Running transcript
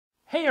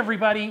Hey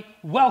everybody,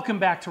 welcome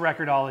back to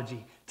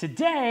Record-ology.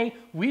 Today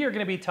we are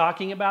going to be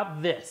talking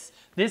about this.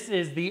 This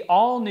is the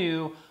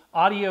all-new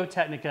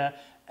Audio-Technica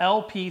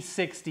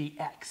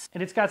LP60X.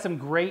 And it's got some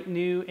great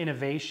new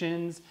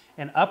innovations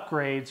and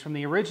upgrades from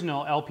the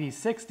original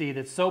LP60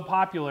 that's so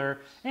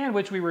popular and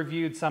which we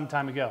reviewed some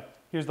time ago.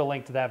 Here's the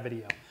link to that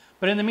video.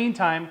 But in the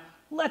meantime,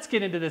 let's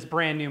get into this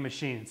brand new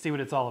machine and see what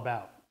it's all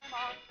about.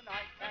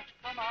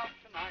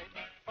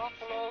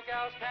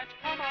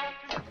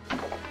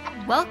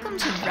 Welcome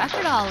to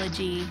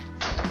Record-ology.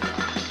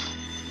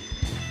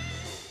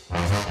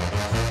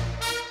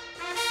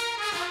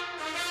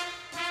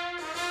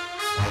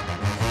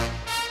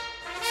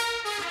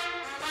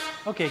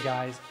 Okay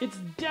guys, it's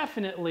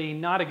definitely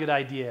not a good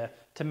idea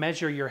to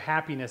measure your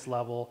happiness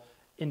level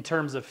in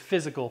terms of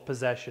physical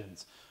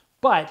possessions.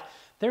 But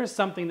there's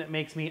something that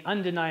makes me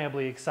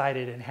undeniably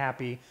excited and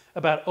happy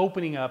about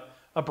opening up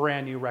a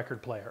brand new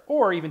record player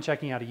or even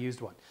checking out a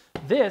used one.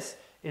 This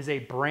is a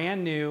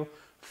brand new,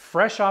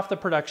 fresh off the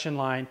production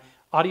line,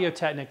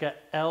 Audio-Technica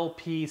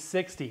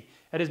LP60.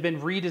 It has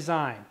been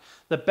redesigned.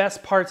 The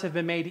best parts have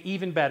been made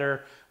even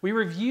better. We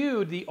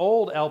reviewed the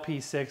old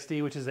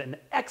LP60, which is an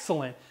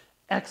excellent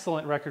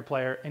record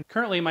player, and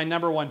currently my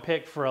 #1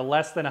 pick for a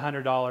less than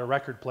 $100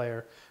 record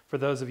player, for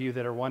those of you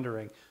that are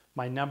wondering.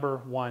 My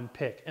 #1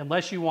 pick.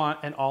 Unless you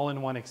want an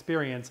all-in-one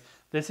experience,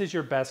 this is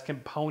your best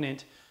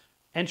component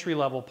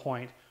entry-level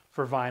point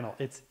for vinyl.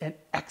 It's an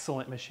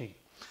excellent machine.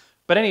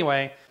 But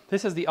anyway,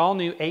 this is the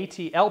all-new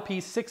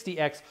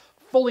AT-LP60X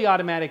fully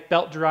automatic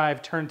belt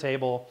drive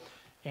turntable,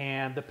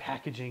 and the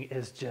packaging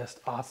is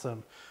just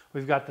awesome.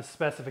 We've got the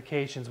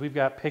specifications, we've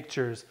got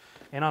pictures,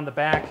 and on the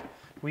back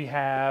we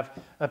have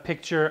a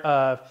picture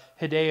of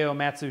Hideo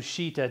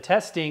Matsushita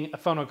testing a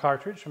phono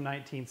cartridge from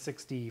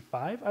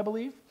 1965, I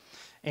believe,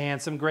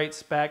 and some great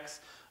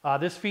specs.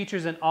 This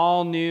features an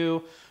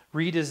all-new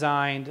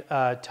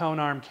redesigned tone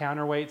arm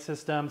counterweight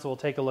system, so we'll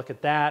take a look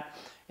at that.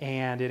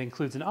 And it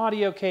includes an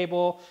audio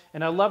cable,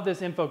 and I love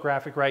this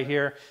infographic right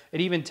here. It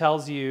even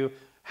tells you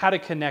how to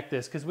connect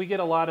this, because we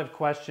get a lot of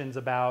questions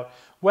about,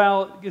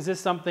 well, is this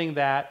something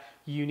that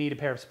you need a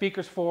pair of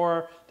speakers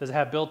for? Does it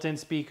have built-in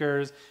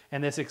speakers?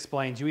 And this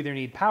explains you either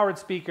need powered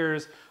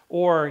speakers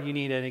or you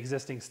need an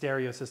existing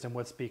stereo system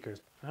with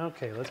speakers.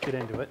 Okay, let's get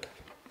into it.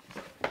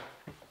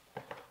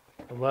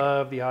 I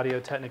love the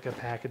Audio-Technica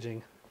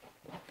packaging.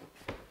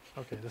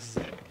 Okay, I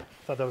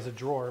thought that was a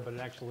drawer, but it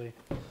actually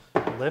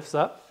lifts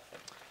up.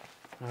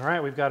 All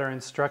right, we've got our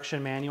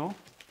instruction manual,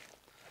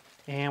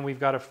 and we've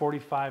got a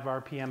 45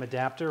 RPM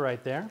adapter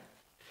right there.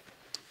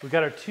 We've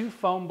got our 2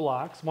 foam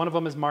blocks. One of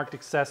them is marked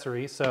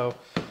accessory, so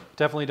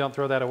definitely don't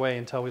throw that away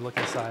until we look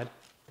inside.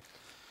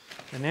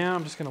 And now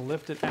I'm just going to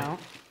lift it out.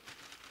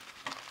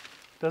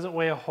 Doesn't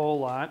weigh a whole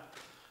lot.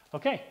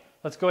 Okay,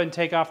 let's go ahead and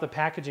take off the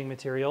packaging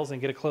materials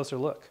and get a closer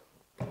look.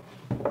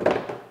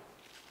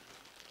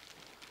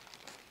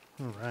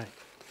 All right.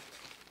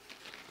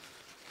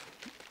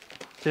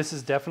 This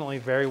is definitely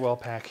very well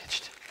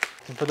packaged.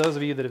 And for those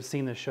of you that have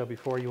seen this show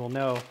before, you will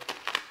know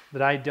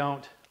that I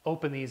don't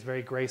open these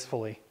very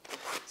gracefully.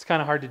 It's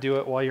kind of hard to do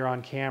it while you're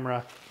on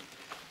camera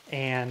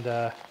and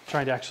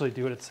trying to actually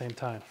do it at the same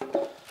time.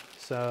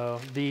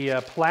 So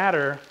the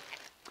platter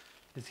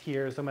is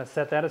here, so I'm going to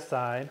set that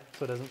aside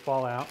so it doesn't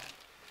fall out.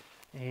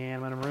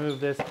 And I'm going to remove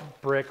this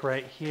brick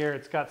right here.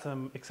 It's got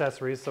some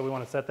accessories, so we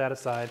want to set that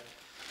aside.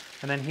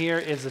 And then here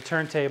is the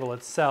turntable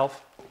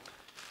itself.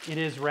 It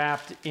is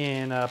wrapped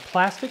in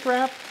plastic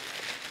wrap,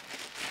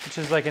 which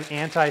is like an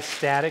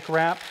anti-static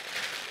wrap.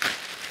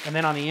 And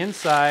then on the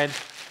inside,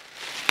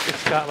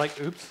 it's got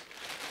like, oops,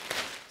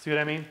 see what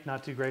I mean?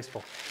 Not too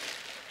graceful.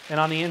 And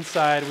on the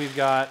inside, we've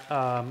got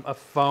a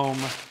foam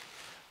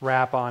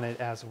wrap on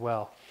it as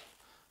well.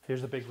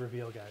 Here's the big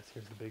reveal, guys.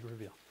 Here's the big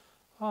reveal.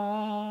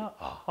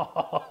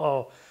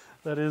 Oh,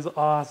 that is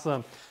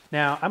awesome.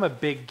 Now, I'm a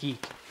big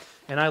geek,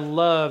 and I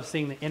love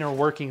seeing the inner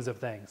workings of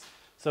things.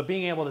 So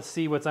being able to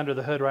see what's under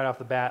the hood right off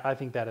the bat, I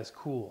think that is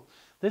cool.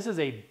 This is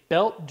a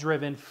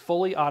belt-driven,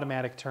 fully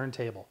automatic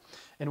turntable.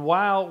 And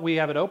while we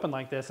have it open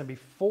like this, and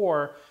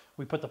before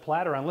we put the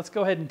platter on, let's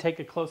go ahead and take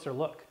a closer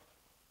look.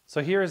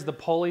 So here is the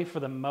pulley for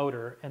the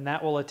motor, and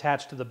that will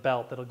attach to the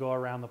belt that'll go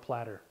around the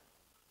platter.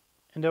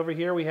 And over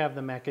here we have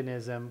the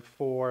mechanism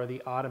for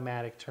the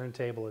automatic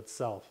turntable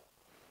itself.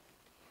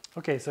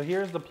 Okay, so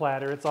here's the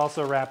platter. It's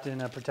also wrapped in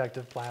a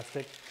protective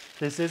plastic.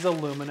 This is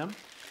aluminum,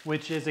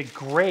 which is a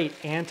great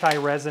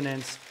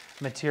anti-resonance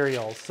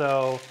material.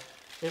 So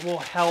it will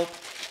help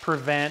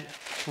prevent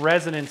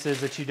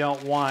resonances that you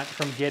don't want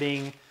from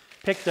getting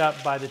picked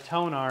up by the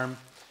tone arm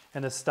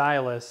and the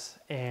stylus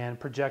and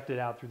projected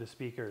out through the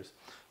speakers.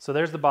 So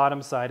there's the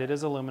bottom side. It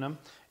is aluminum.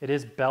 It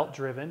is belt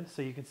driven,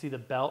 so you can see the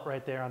belt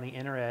right there on the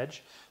inner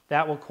edge.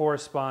 That will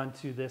correspond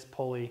to this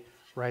pulley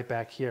right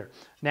back here.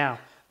 Now,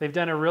 they've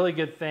done a really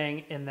good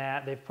thing in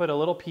that they've put a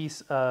little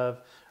piece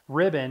of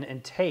ribbon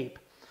and tape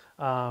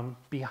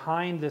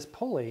behind this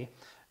pulley.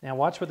 Now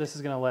watch what this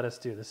is going to let us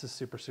do. This is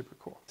super, super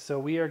cool. So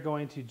we are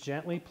going to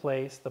gently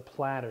place the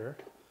platter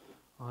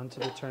onto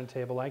the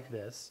turntable like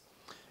this.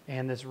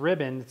 And this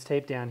ribbon that's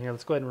taped down here,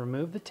 let's go ahead and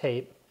remove the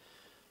tape.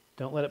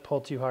 Don't let it pull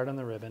too hard on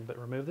the ribbon, but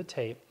remove the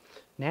tape.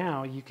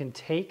 Now you can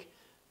take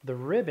the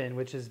ribbon,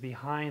 which is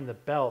behind the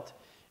belt,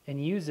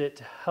 and use it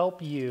to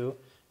help you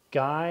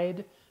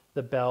guide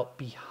the belt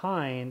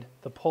behind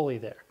the pulley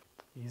there.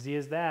 Easy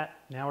as that.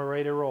 Now we're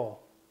ready to roll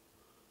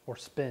or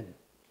spin.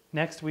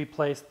 Next, we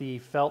place the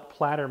felt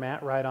platter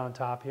mat right on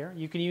top here.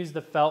 You can use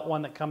the felt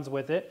one that comes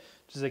with it,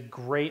 which is a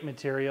great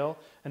material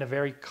and a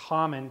very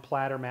common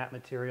platter mat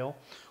material.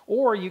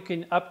 Or you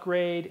can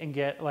upgrade and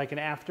get like an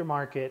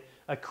aftermarket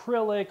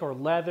acrylic or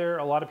leather.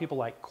 A lot of people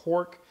like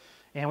cork,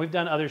 and we've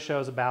done other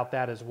shows about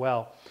that as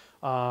well.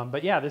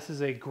 But yeah, this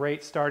is a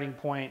great starting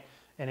point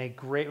and a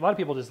lot of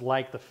people just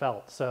like the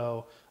felt.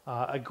 So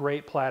a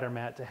great platter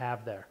mat to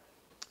have there.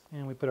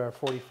 And we put our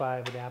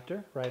 45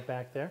 adapter right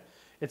back there.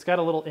 It's got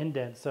a little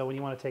indent, so when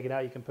you want to take it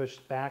out, you can push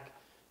it back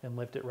and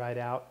lift it right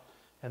out,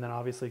 and then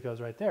obviously it goes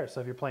right there. So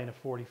if you're playing a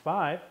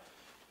 45,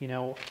 you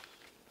know,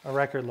 a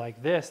record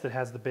like this that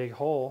has the big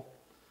hole,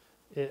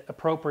 it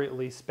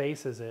appropriately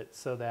spaces it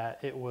so that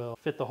it will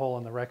fit the hole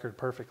in the record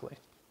perfectly.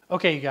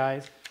 Okay, you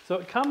guys, so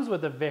it comes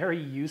with a very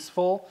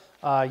useful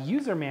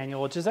user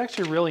manual, which is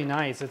actually really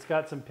nice. It's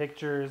got some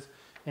pictures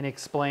and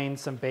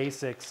explains some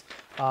basics,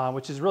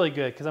 which is really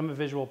good because I'm a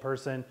visual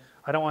person.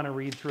 I don't want to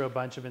read through a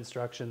bunch of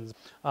instructions.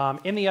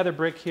 In the other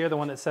brick here, the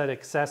one that said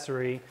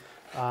accessory,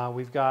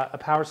 we've got a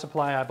power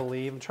supply, I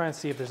believe. I'm trying to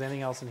see if there's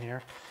anything else in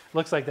here.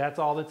 Looks like that's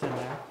all that's in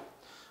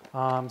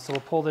there. So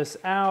we'll pull this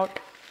out,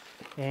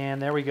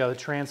 and there we go, the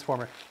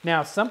transformer.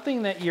 Now,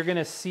 something that you're going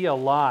to see a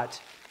lot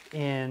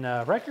in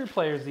record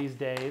players these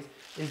days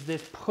is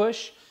this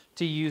push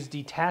to use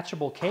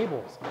detachable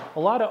cables. A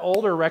lot of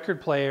older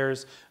record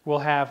players will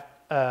have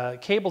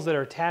cables that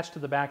are attached to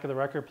the back of the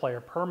record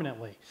player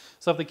permanently.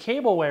 So if the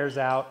cable wears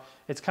out,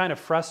 it's kind of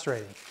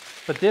frustrating.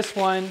 But this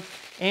one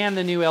and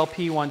the new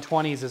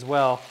LP120s as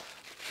well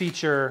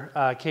feature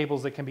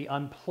cables that can be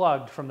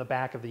unplugged from the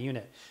back of the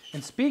unit.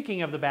 And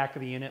speaking of the back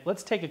of the unit,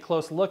 let's take a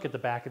close look at the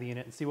back of the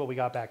unit and see what we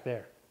got back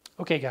there.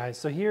 Okay guys,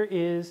 so here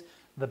is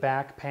the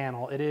back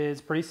panel. It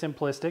is pretty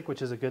simplistic,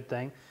 which is a good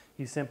thing.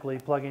 You simply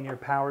plug in your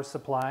power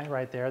supply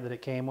right there that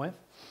it came with.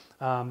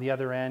 The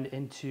other end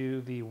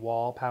into the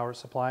wall power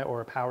supply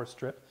or a power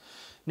strip.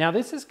 Now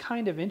this is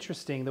kind of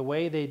interesting, the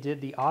way they did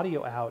the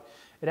audio out.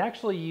 It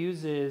actually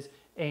uses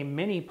a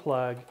mini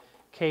plug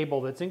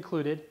cable that's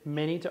included,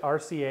 mini to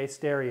RCA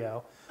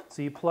stereo.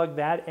 So you plug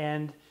that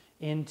end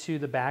into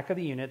the back of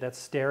the unit, that's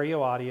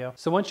stereo audio.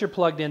 So once you're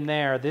plugged in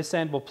there, this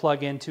end will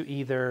plug into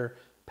either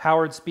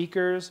powered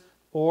speakers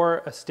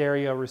or a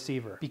stereo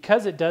receiver.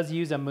 Because it does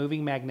use a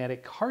moving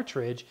magnetic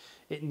cartridge,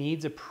 it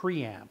needs a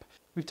preamp.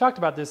 We've talked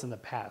about this in the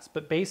past,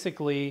 but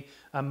basically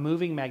a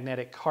moving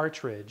magnetic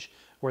cartridge,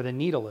 where the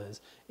needle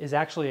is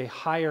actually a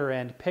higher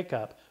end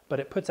pickup,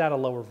 but it puts out a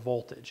lower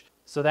voltage.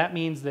 So that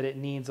means that it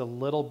needs a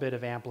little bit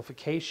of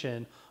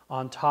amplification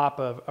on top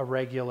of a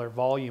regular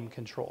volume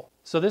control.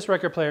 So this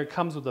record player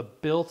comes with a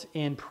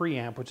built-in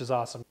preamp, which is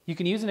awesome. You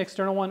can use an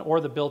external one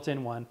or the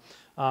built-in one.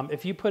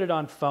 If you put it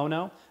on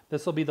phono,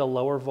 this will be the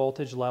lower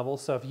voltage level.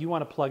 So if you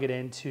want to plug it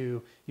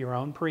into your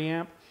own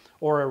preamp,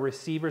 or a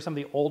receiver, some of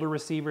the older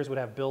receivers would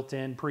have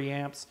built-in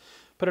preamps,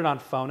 put it on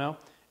phono,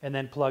 and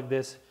then plug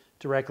this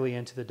directly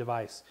into the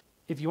device.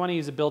 If you want to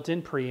use a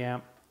built-in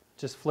preamp,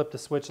 just flip the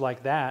switch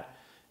like that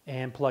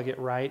and plug it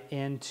right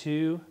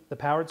into the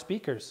powered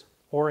speakers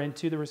or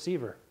into the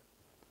receiver.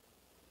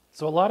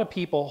 So a lot of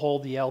people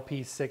hold the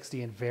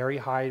LP60 in very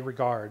high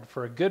regard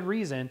for a good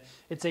reason.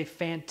 It's a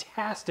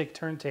fantastic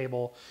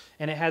turntable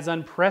and it has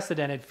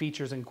unprecedented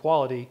features and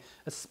quality,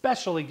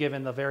 especially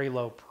given the very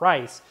low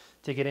price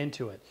to get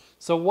into it.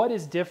 So what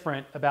is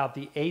different about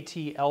the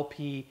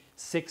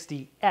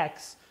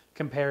AT-LP60X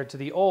compared to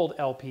the old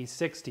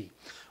LP60?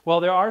 Well,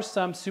 there are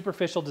some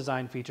superficial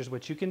design features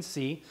which you can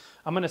see.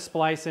 I'm going to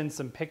splice in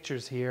some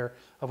pictures here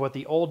of what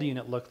the old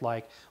unit looked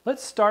like.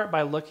 Let's start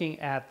by looking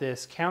at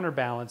this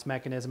counterbalance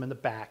mechanism in the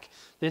back.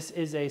 This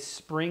is a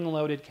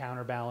spring-loaded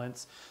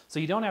counterbalance, so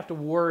you don't have to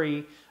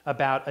worry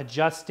about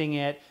adjusting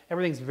it.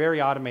 Everything's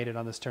very automated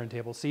on this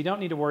turntable, so you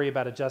don't need to worry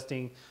about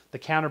adjusting the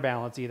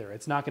counterbalance either.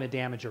 It's not going to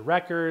damage your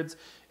records.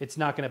 It's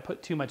not going to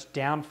put too much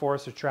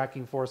downforce or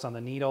tracking force on the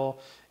needle.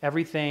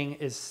 Everything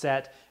is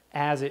set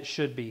as it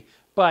should be.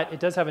 But it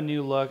does have a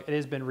new look. It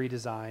has been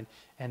redesigned,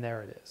 and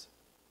there it is.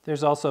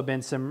 There's also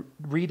been some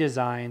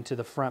redesign to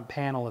the front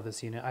panel of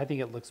this unit. I think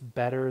it looks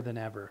better than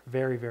ever.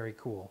 Very, very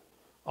cool.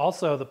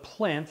 Also, the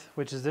plinth,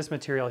 which is this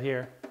material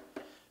here,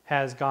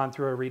 has gone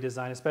through a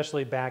redesign,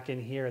 especially back in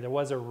here. There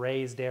was a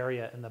raised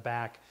area in the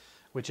back,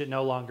 which it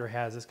no longer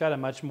has. It's got a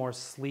much more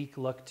sleek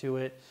look to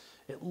it.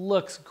 It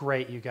looks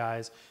great, you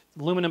guys.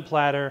 Aluminum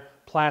platter,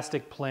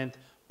 plastic plinth.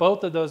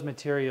 Both of those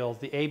materials,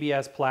 the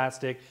ABS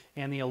plastic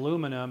and the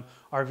aluminum,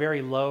 are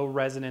very low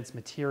resonance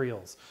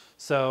materials.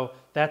 So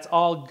that's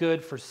all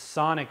good for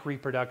sonic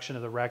reproduction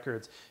of the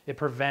records. It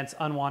prevents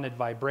unwanted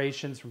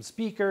vibrations from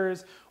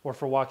speakers or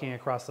for walking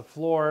across the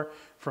floor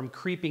from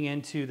creeping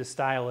into the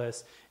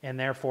stylus and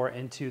therefore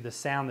into the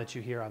sound that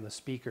you hear on the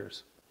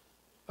speakers.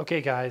 Okay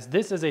guys,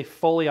 this is a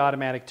fully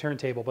automatic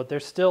turntable, but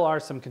there still are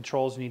some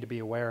controls you need to be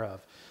aware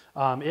of.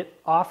 It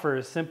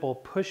offers simple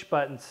push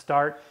button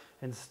start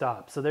and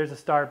stop. So there's a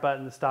start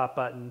button, the stop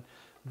button.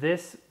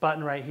 This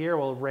button right here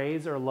will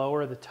raise or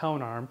lower the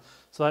tone arm.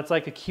 So that's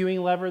like a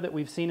cueing lever that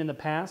we've seen in the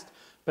past,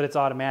 but it's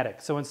automatic.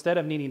 So instead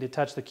of needing to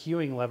touch the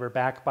cueing lever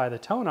back by the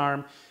tone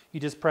arm, you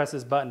just press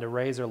this button to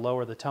raise or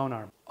lower the tone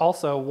arm.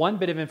 Also, one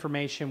bit of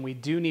information we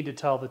do need to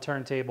tell the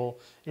turntable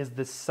is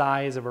the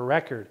size of a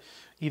record.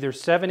 Either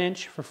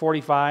 7-inch for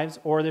 45s,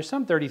 or there's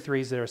some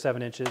 33s that are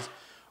 7 inches,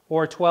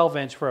 or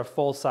 12-inch for a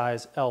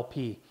full-size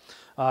LP.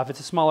 If it's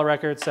a smaller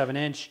record,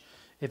 7-inch.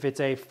 If it's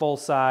a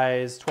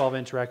full-size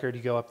 12-inch record,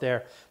 you go up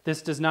there.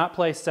 This does not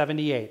play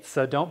 78,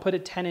 so don't put a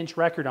 10-inch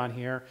record on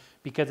here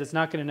because it's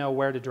not going to know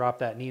where to drop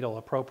that needle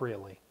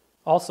appropriately.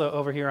 Also,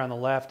 over here on the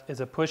left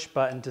is a push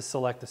button to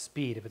select the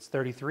speed, if it's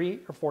 33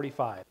 or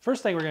 45.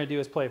 First thing we're going to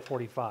do is play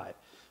 45.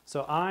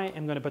 So I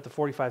am going to put the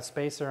 45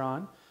 spacer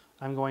on.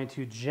 I'm going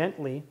to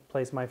gently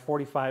place my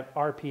 45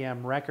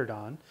 RPM record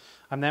on.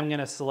 I'm then going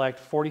to select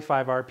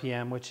 45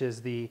 RPM, which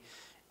is the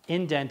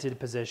indented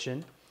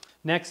position.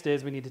 Next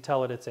is we need to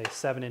tell it it's a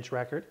 7-inch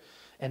record,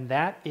 and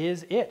that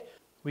is it.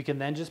 We can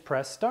then just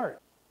press start.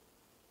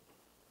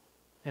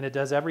 And it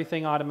does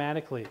everything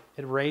automatically.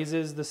 It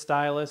raises the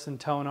stylus and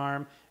tone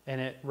arm, and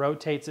it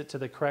rotates it to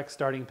the correct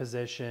starting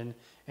position,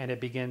 and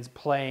it begins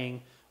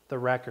playing the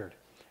record.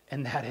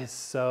 And that is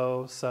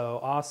so,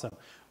 so awesome.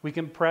 We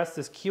can press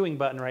this cueing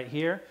button right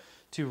here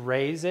to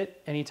raise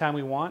it anytime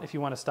we want, if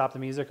you want to stop the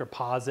music or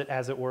pause it,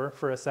 as it were,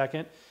 for a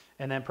second.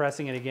 And then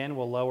pressing it again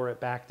will lower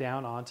it back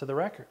down onto the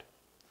record.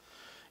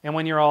 And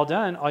when you're all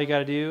done, all you got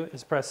to do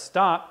is press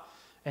stop,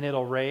 and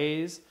it'll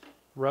raise,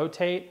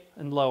 rotate,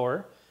 and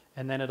lower,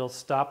 and then it'll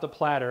stop the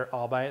platter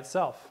all by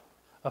itself.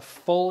 A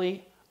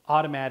fully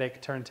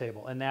automatic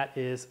turntable, and that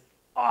is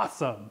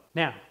awesome.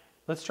 Now,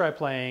 let's try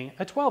playing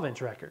a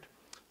 12-inch record.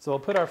 So we'll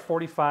put our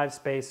 45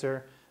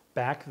 spacer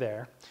back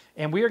there,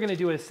 and we are going to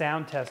do a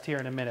sound test here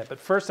in a minute, but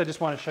first I just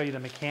want to show you the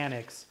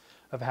mechanics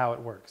of how it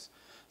works.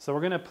 So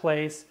we're going to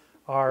place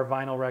our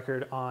vinyl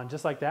record on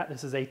just like that.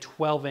 This is a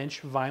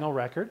 12-inch vinyl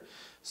record.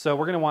 So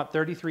we're going to want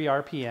 33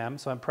 RPM.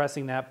 So I'm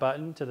pressing that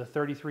button to the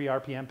 33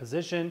 RPM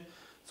position,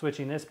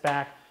 switching this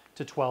back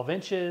to 12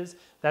 inches.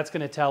 That's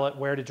going to tell it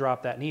where to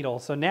drop that needle.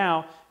 So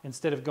now,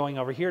 instead of going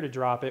over here to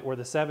drop it where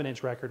the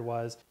 7-inch record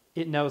was,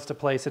 it knows to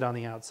place it on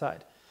the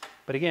outside.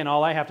 But again,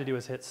 all I have to do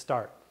is hit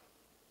start.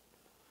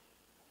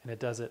 And it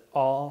does it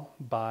all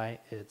by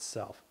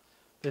itself.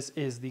 This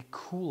is the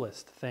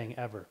coolest thing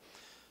ever.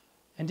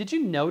 And did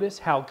you notice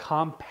how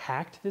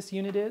compact this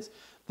unit is?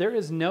 There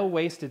is no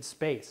wasted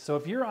space. So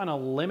if you're on a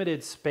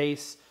limited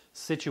space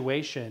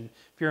situation,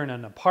 if you're in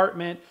an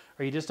apartment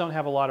or you just don't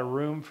have a lot of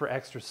room for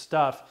extra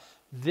stuff,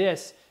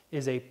 this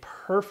is a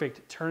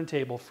perfect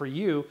turntable for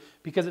you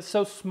because it's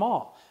so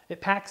small.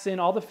 It packs in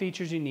all the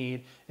features you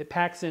need. It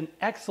packs in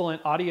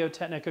excellent Audio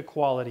Technica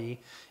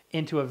quality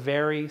into a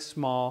very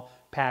small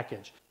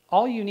package.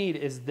 All you need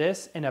is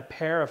this and a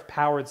pair of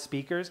powered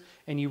speakers,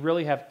 and you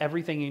really have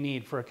everything you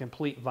need for a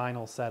complete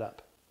vinyl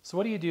setup. So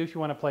what do you do if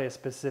you want to play a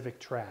specific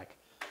track?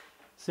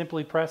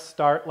 Simply press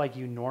start like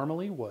you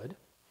normally would.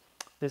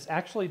 This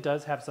actually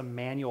does have some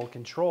manual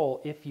control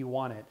if you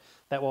want it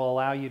that will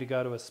allow you to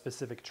go to a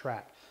specific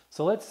track.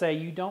 So let's say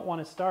you don't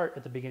want to start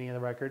at the beginning of the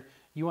record,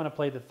 you want to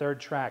play the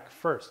third track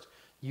first.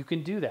 You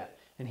can do that,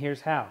 and here's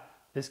how.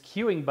 This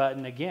cueing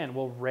button, again,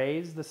 will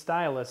raise the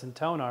stylus and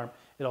tone arm.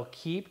 It'll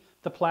keep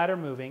the platter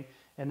moving,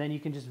 and then you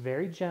can just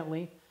very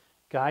gently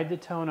guide the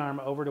tone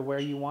arm over to where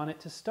you want it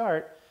to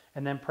start,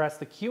 and then press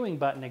the cueing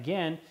button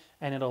again,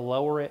 and it'll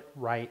lower it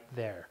right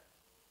there.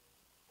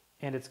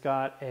 And it's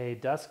got a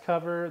dust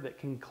cover that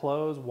can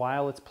close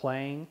while it's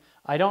playing.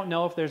 I don't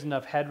know if there's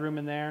enough headroom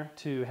in there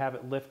to have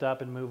it lift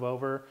up and move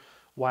over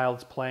while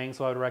it's playing,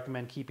 so I would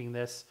recommend keeping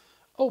this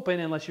open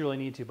unless you really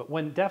need to.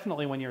 But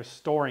definitely when you're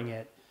storing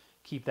it,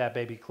 keep that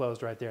baby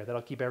closed right there.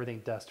 That'll keep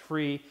everything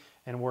dust-free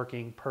and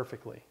working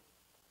perfectly.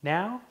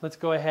 Now, let's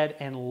go ahead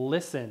and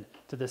listen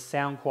to the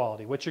sound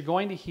quality. What you're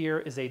going to hear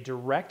is a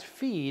direct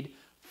feed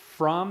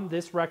from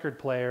this record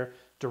player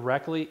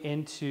directly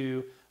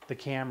into the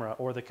camera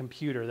or the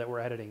computer that we're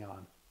editing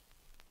on.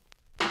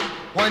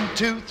 1,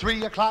 2,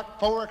 3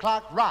 o'clock, 4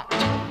 o'clock, rock.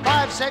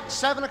 5, 6,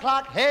 7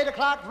 o'clock, 8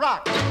 o'clock,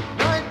 rock.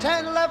 9,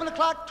 10, 11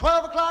 o'clock,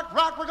 12 o'clock,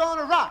 rock. We're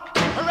gonna rock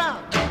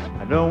around.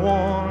 I don't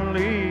want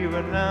to leave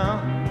it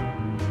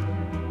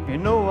now. You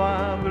know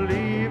I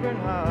believe in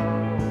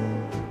how.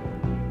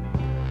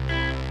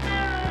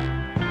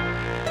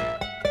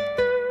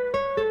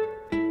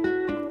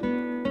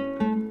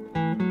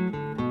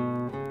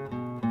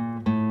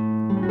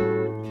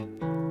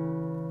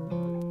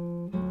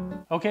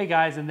 Okay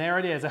guys, and there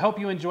it is. I hope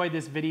you enjoyed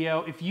this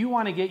video. If you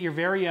want to get your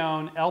very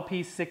own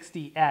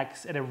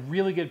LP60X at a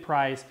really good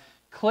price,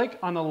 click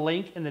on the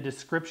link in the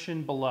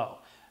description below.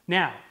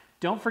 Now,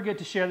 don't forget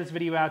to share this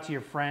video out to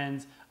your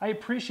friends. I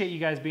appreciate you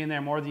guys being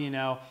there more than you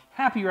know.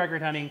 Happy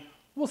record hunting.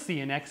 We'll see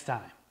you next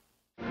time.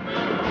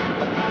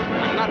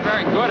 I'm not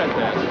very good at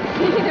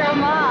this. Neither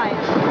am I.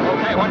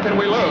 Okay, what can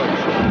we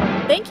lose?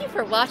 Thank you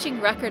for watching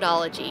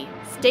Record-ology.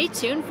 Stay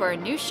tuned for a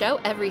new show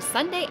every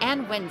Sunday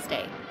and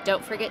Wednesday.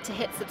 Don't forget to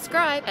hit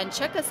subscribe and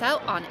check us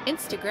out on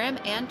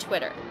Instagram and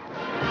Twitter.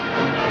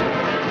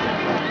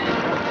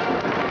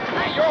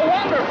 Hey, you're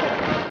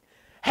wonderful!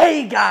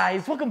 Hey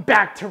guys, welcome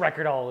back to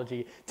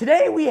Record-ology.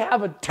 Today we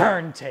have a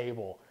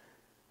turntable.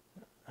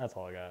 That's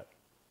all I got.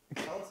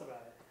 Tell us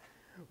about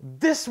it.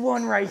 This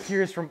one right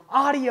here is from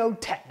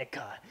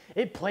Technica.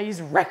 It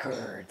plays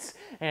records,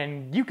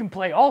 and you can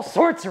play all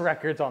sorts of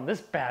records on this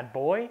bad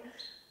boy.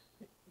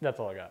 That's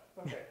all I got.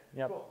 Okay,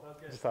 Yep. cool. That was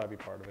good. Just thought I'd be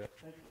part of it.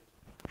 Thank you.